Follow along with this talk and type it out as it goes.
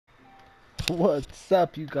What's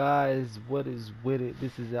up, you guys? What is with it?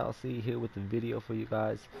 This is LC here with the video for you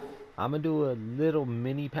guys. I'm gonna do a little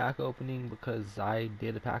mini pack opening because I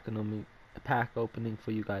did a pack opening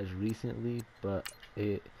for you guys recently, but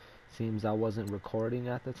it seems I wasn't recording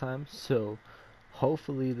at the time. So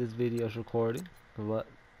hopefully this video is recording. But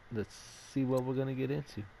let's see what we're gonna get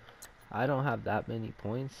into. I don't have that many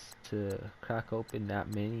points to crack open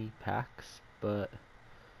that many packs, but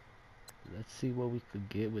let's see what we could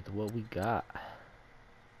get with what we got.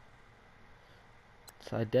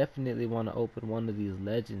 So I definitely want to open one of these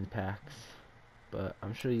legend packs, but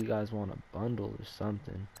I'm sure you guys want a bundle or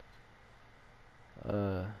something.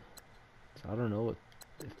 So I don't know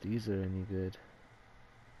if these are any good.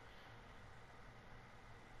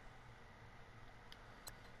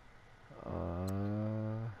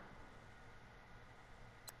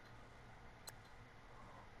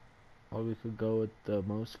 Or we could go with the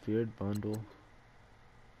most feared bundle.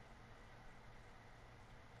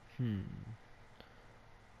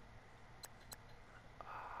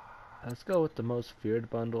 Let's go with the most feared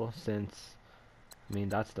bundle since, I mean,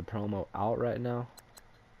 that's the promo out right now.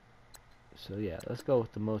 So yeah, let's go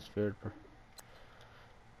with the most feared. Let's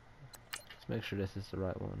make sure this is the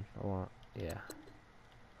right one. Yeah.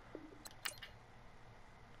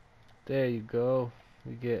 There you go.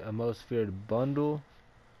 We get a most feared bundle.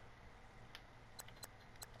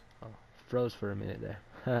 Oh, froze for a minute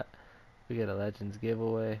there. We get a Legends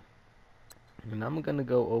giveaway. And I'm gonna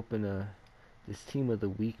go open this Team of the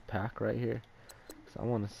Week pack right here. So I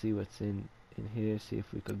want to see what's in here, see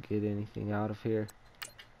if we could get anything out of here.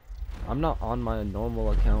 I'm not on my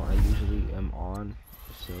normal account. I usually am on,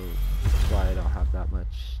 so that's why I don't have that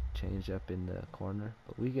much change up in the corner.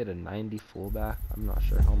 But we get a 90 fullback. I'm not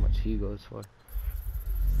sure how much he goes for,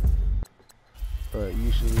 but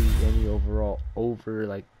usually any overall over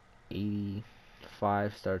like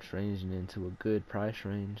 85 starts ranging into a good price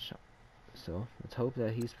range. So let's hope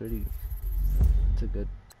that it's a good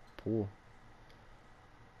pool.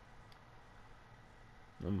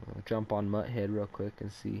 I'm gonna jump on MUT18 real quick and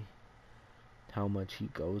see how much he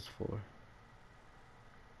goes for.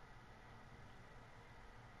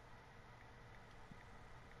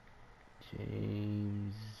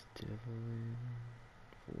 James Develin,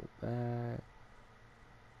 fullback.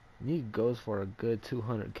 And he goes for a good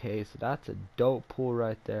 200k, so that's a dope pool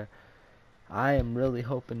right there. I am really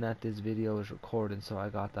hoping that this video is recorded, so I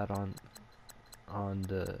got that on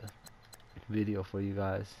the video for you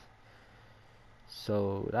guys.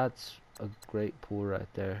 So that's a great pool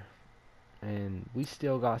right there. And we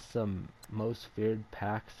still got some most feared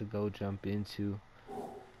packs to go jump into.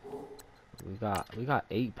 We got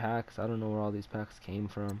 8 packs. I don't know where all these packs came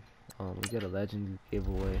from. We get a legend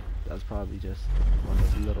giveaway. That's probably just one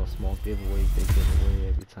of the little small giveaways they give away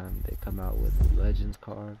every time they come out with a legends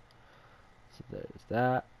card. So there's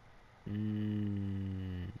that.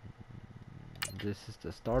 This is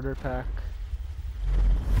the starter pack.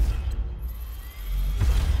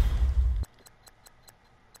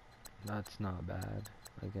 That's not bad,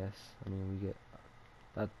 I guess. I mean,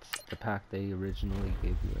 that's the pack they originally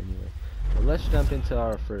gave you anyway. But let's jump into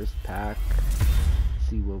our first pack,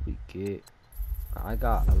 see what we get. I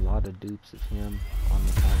got a lot of dupes of him on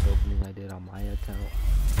the pack opening I did on my account,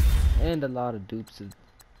 and a lot of dupes of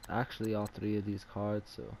actually all 3 of these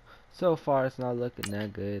cards. So far it's not looking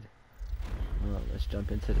that good. Well, let's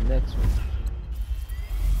jump into the next one.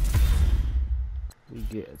 We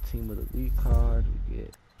get a Team of the Week card. We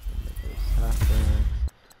get halfbacks,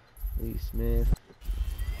 Lee Smith,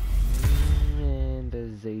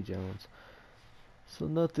 and Zay Jones. So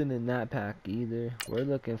nothing in that pack either. We're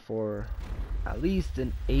looking for at least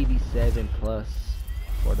an 87 plus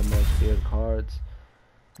for the most feared cards.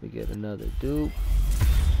 We get another dupe,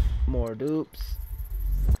 more dupes,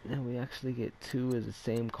 and we actually get 2 of the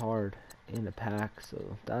same card in the pack,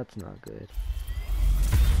 so that's not good.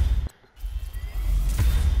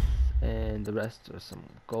 And the rest are some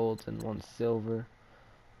golds and 1 silver.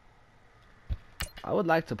 I would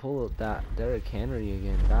like to pull that Derrick Henry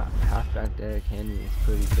again. That halfback Derrick Henry is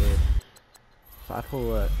pretty good. If I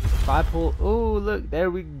pull, oh look,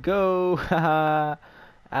 there we go.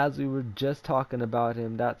 As we were just talking about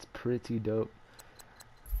him, that's pretty dope.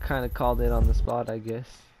 Kind of called it on the spot, I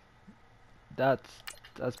guess. That's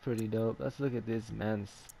pretty dope. Let's look at this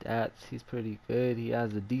man's stats. He's pretty good. He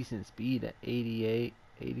has a decent speed at 88.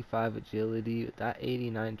 85 agility with that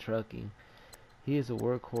 89 trucking. He is a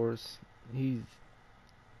workhorse.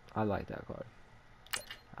 I like that card.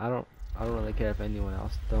 I don't really care if anyone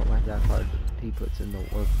else don't like that card, but he puts in the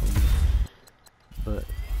work for me. But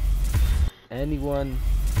anyone,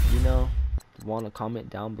 you know, want to comment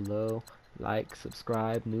down below, like,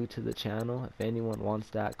 subscribe, new to the channel. If anyone wants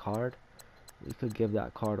that card, we could give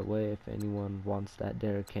that card away if anyone wants that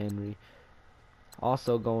Derrick Henry.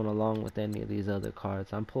 Also going along with any of these other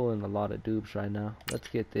cards. I'm pulling a lot of dupes right now. Let's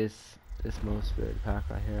get this most spirit pack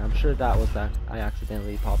right here. I'm sure that was that I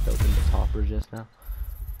accidentally popped open the topper just now.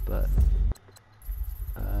 But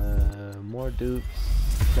more dupes,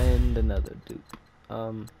 send another dupe.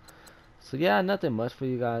 So yeah, nothing much for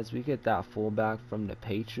you guys. We get that fullback from the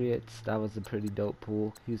Patriots. That was a pretty dope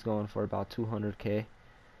pull. He's going for about 200k.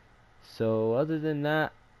 So other than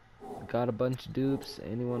that, got a bunch of dupes.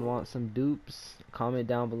 Anyone want some dupes? Comment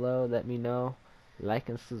down below, let me know. Like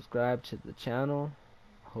and subscribe to the channel.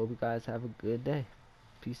 Hope you guys have a good day.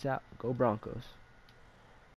 Peace out. Go Broncos.